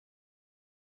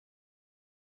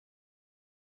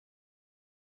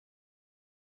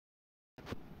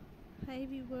Hi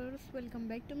viewers, welcome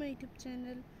back to my YouTube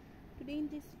channel. Today in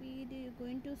this video you're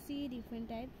going to see different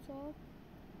types of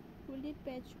quilted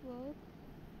patchwork,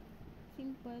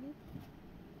 simple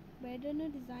runner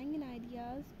design and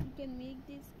ideas. You can make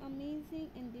this amazing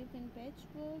and different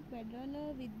patchwork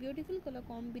runner with beautiful color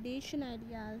combination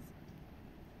ideas.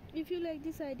 If you like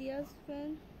these ideas,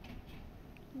 friend,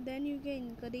 then you can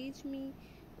encourage me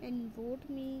and vote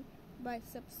me by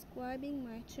subscribing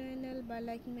my channel, by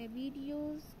liking my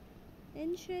videos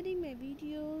and sharing my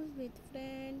videos with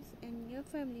friends and your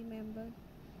family members.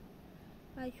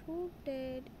 I hope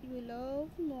that you love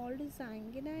more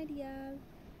design and ideas.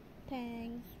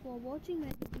 Thanks for watching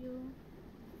my video.